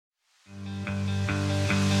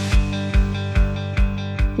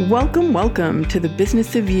Welcome to the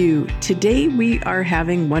Business of You. Today we are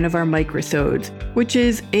having one of our microsodes, which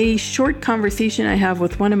is a short conversation I have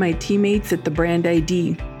with one of my teammates at the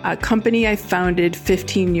brandiD, a company I founded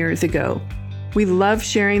 15 years ago. We love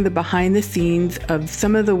sharing the behind the scenes of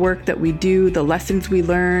some of the work that we do, the lessons we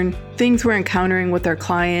learn, things we're encountering with our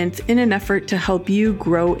clients in an effort to help you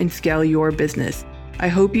grow and scale your business. I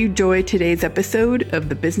hope you enjoy today's episode of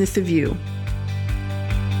the Business of You.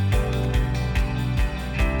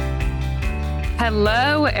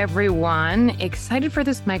 Hello, everyone. Excited for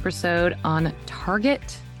this microsode on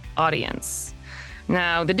target audience.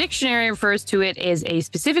 Now, the dictionary refers to it as a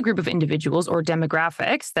specific group of individuals or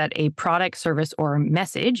demographics that a product, service, or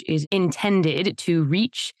message is intended to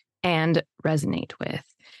reach and resonate with.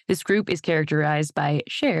 This group is characterized by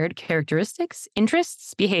shared characteristics,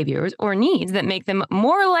 interests, behaviors, or needs that make them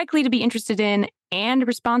more likely to be interested in and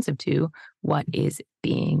responsive to what is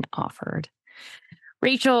being offered.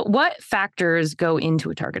 Rachel, what factors go into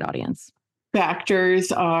a target audience?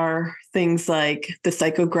 Factors are things like the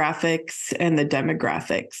psychographics and the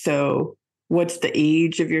demographics. So what's the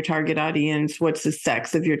age of your target audience? What's the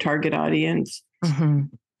sex of your target audience? Mm-hmm.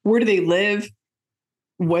 Where do they live?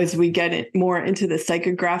 As we get it more into the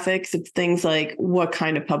psychographics, it's things like what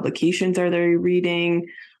kind of publications are they reading?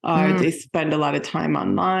 They spend a lot of time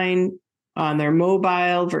online on their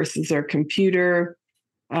mobile versus their computer.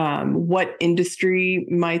 What industry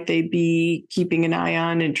might they be keeping an eye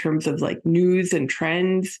on in terms of like news and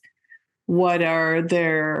trends? What are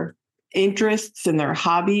their interests and their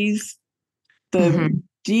hobbies? The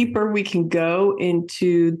deeper we can go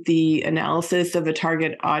into the analysis of a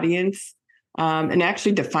target audience, and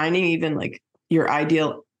actually defining even like your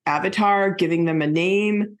ideal avatar, giving them a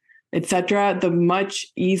name, etc., the much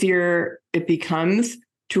easier it becomes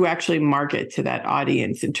to actually market to that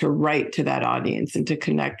audience and to write to that audience and to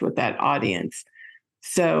connect with that audience.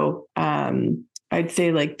 So I'd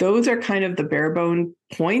say like those are kind of the bare bone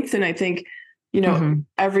points. And I think,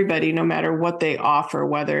 everybody, no matter what they offer,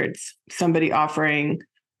 whether it's somebody offering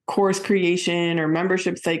course creation or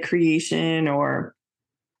membership site creation or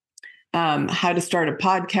how to start a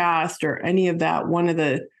podcast or any of that, one of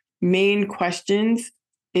the main questions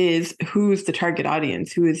is who's the target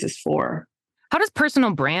audience? Who is this for? How does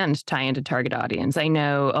personal brand tie into target audience? I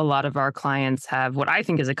know a lot of our clients have what I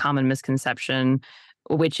think is a common misconception,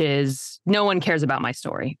 which is no one cares about my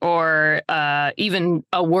story. Or even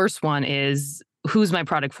a worse one is, who's my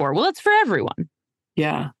product for? Well, it's for everyone.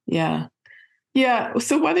 Yeah.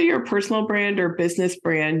 So whether you're a personal brand or business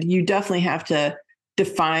brand, you definitely have to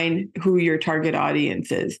define who your target audience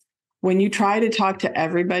is. When you try to talk to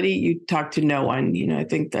everybody, you talk to no one. I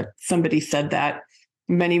think that somebody said that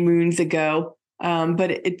many moons ago. But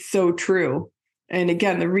it's so true. And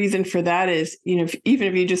again, the reason for that is, even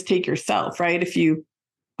if you just take yourself, right? If you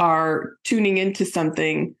are tuning into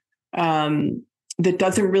something that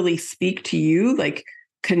doesn't really speak to you, like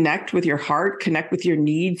connect with your heart, connect with your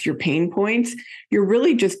needs, your pain points, you're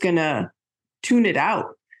really just going to tune it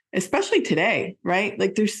out, especially today, right?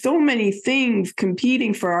 Like there's so many things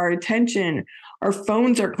competing for our attention. Our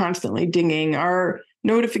phones are constantly dinging. Our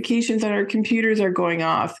notifications on our computers are going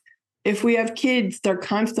off. If we have kids, they're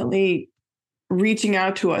constantly reaching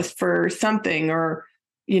out to us for something or,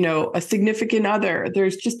 a significant other.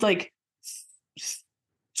 There's just like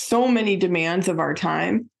so many demands of our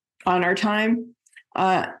time and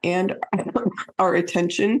our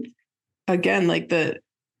attention. Again, like the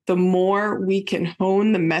more we can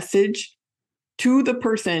hone the message to the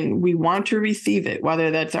person we want to receive it, whether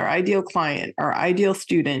that's our ideal client, our ideal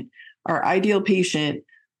student, our ideal patient,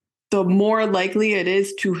 the more likely it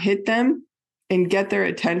is to hit them and get their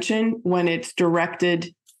attention when it's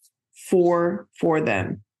directed for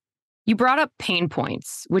them. You brought up pain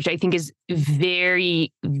points, which I think is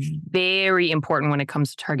very, very important when it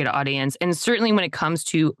comes to target audience. And certainly when it comes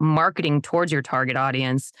to marketing towards your target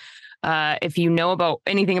audience. If you know about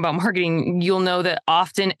anything about marketing, you'll know that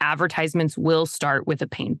often advertisements will start with a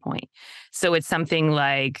pain point. So it's something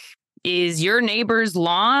like, is your neighbor's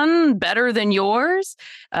lawn better than yours?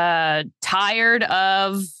 Tired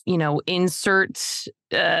of, insert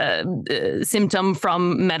symptom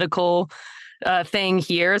from medical thing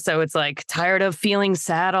here. So it's like tired of feeling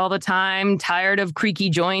sad all the time, tired of creaky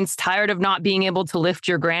joints, tired of not being able to lift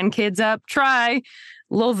your grandkids up. Try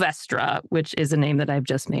Lovestra, which is a name that I've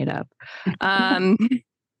just made up.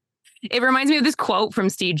 It reminds me of this quote from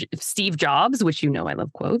Steve Jobs, which I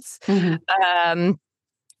love quotes.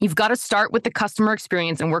 You've got to start with the customer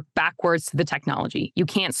experience and work backwards to the technology. You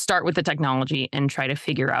can't start with the technology and try to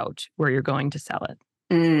figure out where you're going to sell it.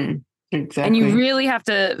 Exactly. And you really have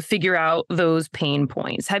to figure out those pain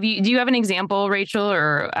points. Do you have an example, Rachel,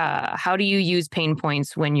 or how do you use pain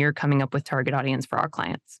points when you're coming up with target audience for our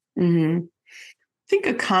clients? Mm-hmm. I think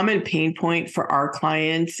a common pain point for our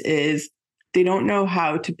clients is they don't know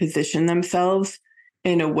how to position themselves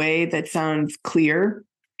in a way that sounds clear.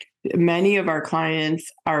 Many of our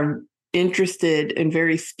clients are interested and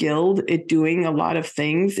very skilled at doing a lot of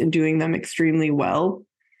things and doing them extremely well.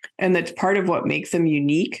 And that's part of what makes them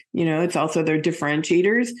unique. It's also their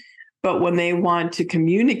differentiators. But when they want to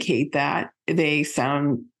communicate that, they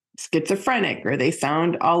sound schizophrenic or they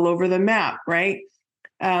sound all over the map, right?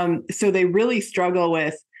 So they really struggle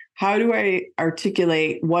with, how do I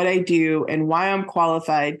articulate what I do and why I'm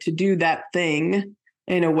qualified to do that thing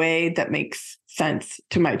in a way that makes sense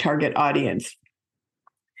to my target audience?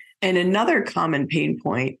 And another common pain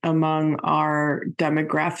point among our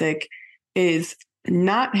demographic is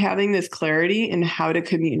not having this clarity in how to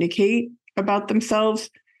communicate about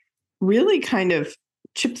themselves. Really kind of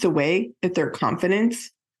chips away at their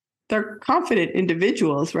confidence. They're confident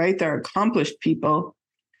individuals, right? They're accomplished people.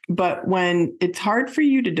 But when it's hard for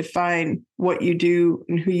you to define what you do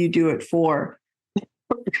and who you do it for,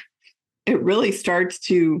 it really starts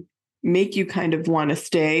to make you kind of want to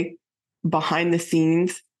stay behind the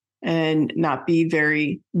scenes and not be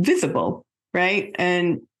very visible, right?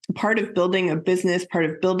 And part of building a business, part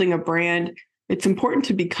of building a brand, it's important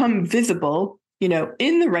to become visible,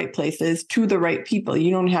 in the right places to the right people.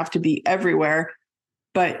 You don't have to be everywhere,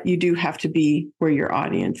 but you do have to be where your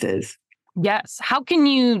audience is. Yes. How can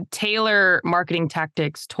you tailor marketing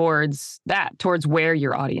tactics towards where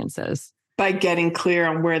your audience is? By getting clear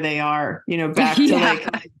on where they are, back to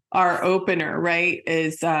like our opener, right?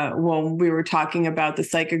 Is when we were talking about the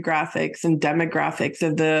psychographics and demographics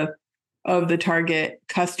of the target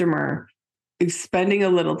customer, spending a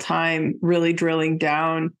little time really drilling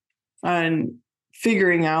down on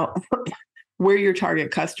figuring out where your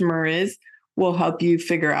target customer is will help you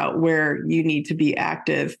figure out where you need to be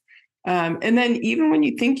active. And then even when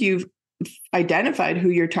you think you've identified who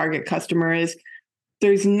your target customer is,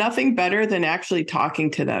 there's nothing better than actually talking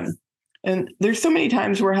to them. And there's so many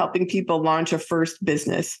times we're helping people launch a first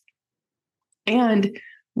business. And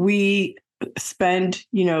we spend,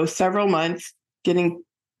 several months getting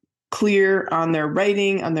clear on their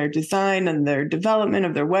writing, on their design, on their development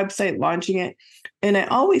of their website, launching it. And I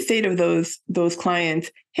always say to those clients,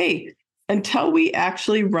 hey, until we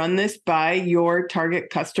actually run this by your target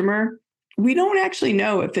customer, we don't actually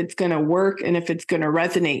know if it's going to work and if it's going to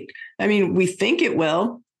resonate. I mean, we think it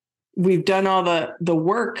will. We've done all the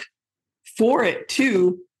work for it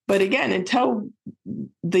too. But again, until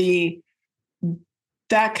that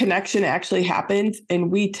connection actually happens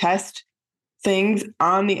and we test things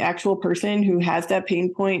on the actual person who has that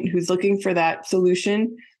pain point, who's looking for that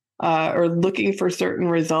solution or looking for certain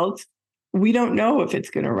results, we don't know if it's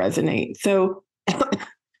going to resonate. So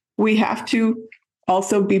we have to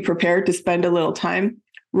also be prepared to spend a little time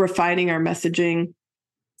refining our messaging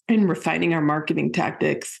and refining our marketing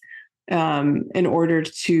tactics in order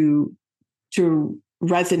to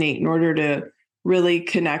resonate, in order to really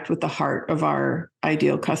connect with the heart of our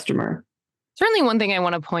ideal customer. Certainly one thing I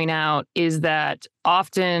want to point out is that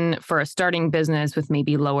often for a starting business with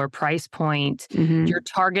maybe lower price point, your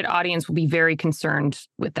target audience will be very concerned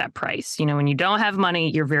with that price. When you don't have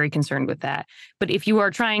money, you're very concerned with that. But if you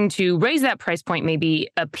are trying to raise that price point, maybe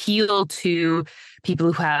appeal to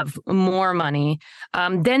people who have more money,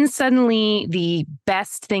 then suddenly the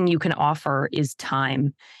best thing you can offer is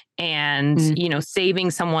time. And,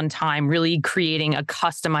 saving someone time, really creating a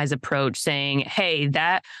customized approach, saying, hey,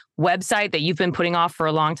 that website that you've been putting off for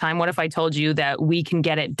a long time, what if I told you that we can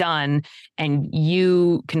get it done and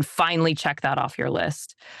you can finally check that off your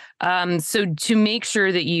list? So to make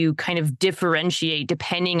sure that you kind of differentiate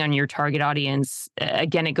depending on your target audience,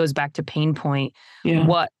 again, it goes back to pain point,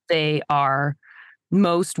 what they are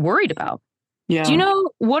most worried about. Yeah. Do you know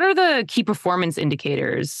what are the key performance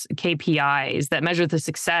indicators, KPIs, that measure the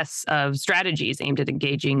success of strategies aimed at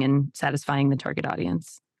engaging and satisfying the target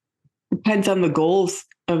audience? Depends on the goals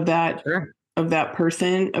of that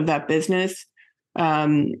person, of that business.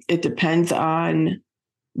 It depends on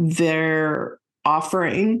their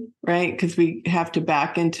offering, right? Because we have to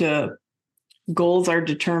back into goals are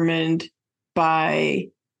determined by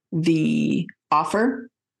the offer.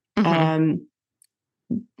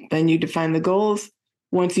 Then you define the goals.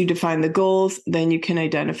 Once you define the goals, then you can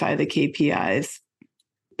identify the KPIs.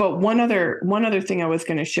 But one other thing I was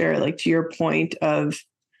going to share, like to your point of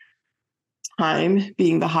time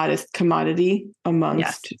being the hottest commodity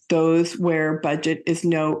amongst those where budget is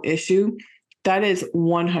no issue, that is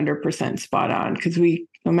 100% spot on, because we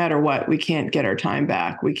no matter what, we can't get our time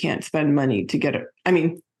back. We can't spend money to get it. I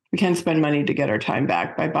mean, we can spend money to get our time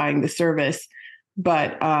back by buying the service,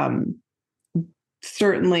 but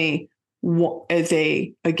certainly if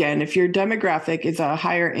your demographic is a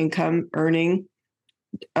higher income earning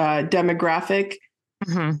demographic,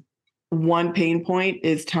 one pain point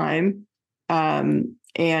is time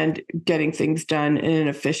and getting things done in an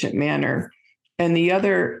efficient manner. And the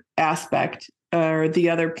other aspect or the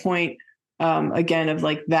other point, again, of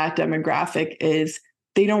like that demographic is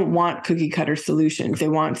they don't want cookie cutter solutions. They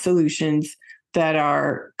want solutions that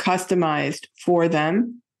are customized for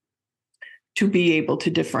them to be able to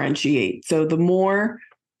differentiate. So the more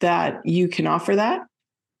that you can offer that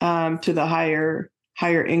to the higher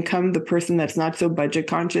income, the person that's not so budget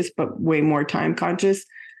conscious, but way more time conscious,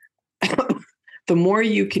 the more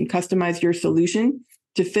you can customize your solution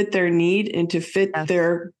to fit their need and to fit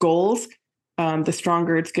their goals, the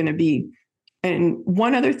stronger it's going to be. And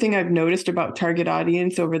one other thing I've noticed about target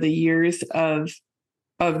audience over the years of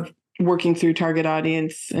working through target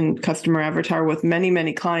audience and customer avatar with many,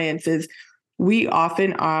 many clients is we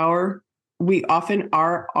often are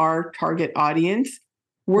our target audience.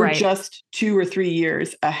 We're just 2 or 3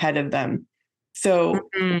 years ahead of them. So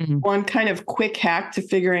one kind of quick hack to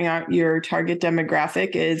figuring out your target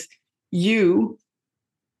demographic is you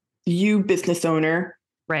business owner,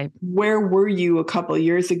 right? Where were you a couple of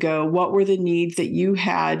years ago? What were the needs that you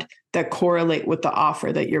had that correlate with the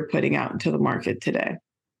offer that you're putting out into the market today?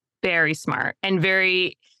 Very smart and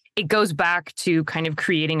it goes back to kind of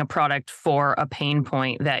creating a product for a pain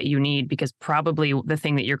point that you need, because probably the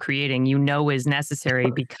thing that you're creating, is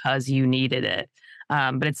necessary because you needed it.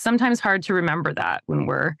 But it's sometimes hard to remember that when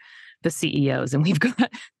we're the CEOs and we've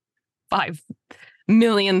got 5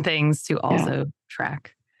 million things to also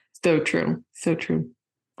track. So true. So true.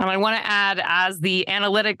 And I want to add, as the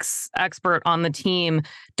analytics expert on the team,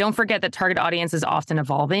 don't forget that target audience is often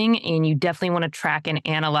evolving, and you definitely want to track and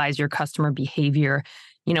analyze your customer behavior,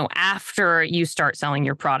 after you start selling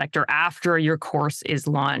your product or after your course is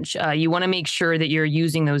launched. You want to make sure that you're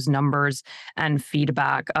using those numbers and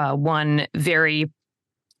feedback. One very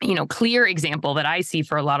clear example that I see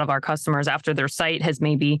for a lot of our customers after their site has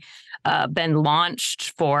maybe been launched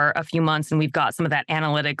for a few months and we've got some of that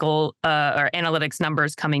analytics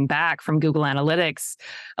numbers coming back from Google Analytics.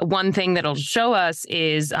 One thing that'll show us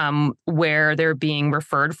is where they're being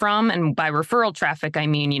referred from. And by referral traffic, I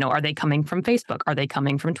mean, are they coming from Facebook? Are they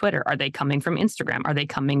coming from Twitter? Are they coming from Instagram? Are they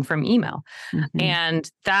coming from email? And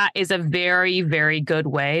that is a very, very good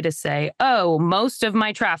way to say, oh, most of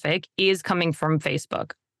my traffic is coming from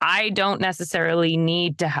Facebook. I don't necessarily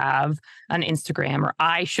need to have an Instagram, or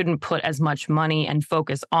I shouldn't put as much money and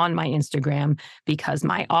focus on my Instagram because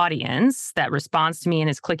my audience that responds to me and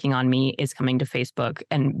is clicking on me is coming to Facebook,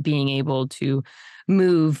 and being able to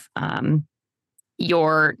move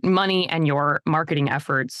your money and your marketing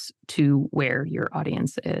efforts to where your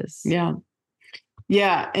audience is. Yeah.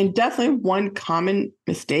 Yeah. And definitely one common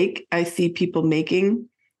mistake I see people making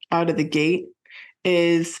out of the gate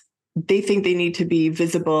is they think they need to be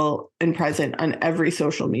visible and present on every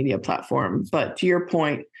social media platform. But to your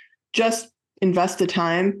point, just invest the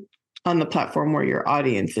time on the platform where your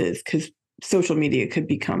audience is, because social media could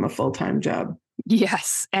become a full-time job.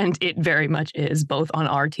 Yes. And it very much is, both on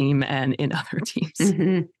our team and in other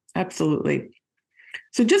teams. Absolutely.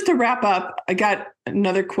 So just to wrap up, I got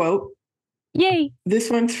another quote. Yay. This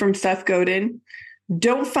one's from Seth Godin.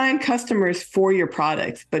 Don't find customers for your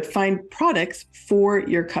products, but find products for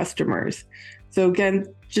your customers. So again,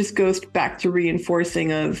 just goes back to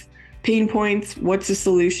reinforcing of pain points. What's the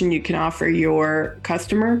solution you can offer your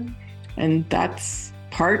customer? And that's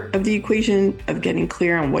part of the equation of getting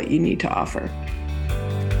clear on what you need to offer.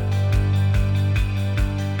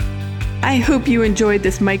 I hope you enjoyed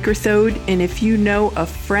this microsode, and if you know a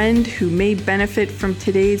friend who may benefit from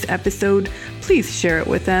today's episode, please share it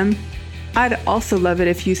with them. I'd also love it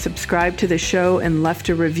if you subscribed to the show and left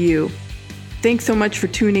a review. Thanks so much for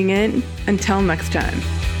tuning in. Until next time.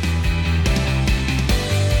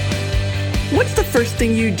 What's the first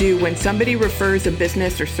thing you do when somebody refers a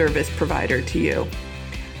business or service provider to you?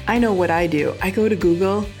 I know what I do. I go to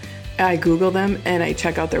Google, I Google them, and I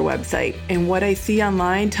check out their website. And what I see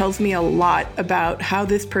online tells me a lot about how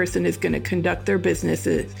this person is going to conduct their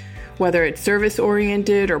businesses, whether it's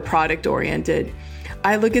service-oriented or product-oriented.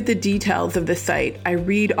 I look at the details of the site. I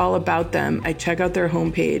read all about them. I check out their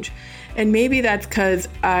homepage. And maybe that's because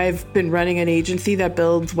I've been running an agency that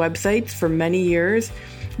builds websites for many years.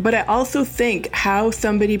 But I also think how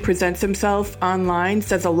somebody presents themselves online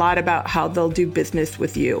says a lot about how they'll do business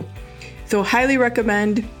with you. So highly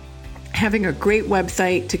recommend having a great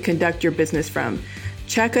website to conduct your business from.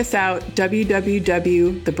 Check us out,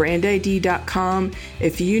 www.thebrandid.com.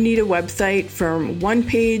 If you need a website from 1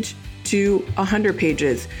 page to 100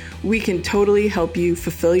 pages, we can totally help you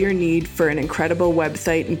fulfill your need for an incredible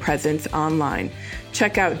website and presence online.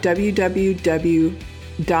 Check out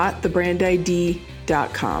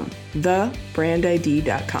www.thebrandid.com,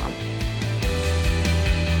 thebrandid.com.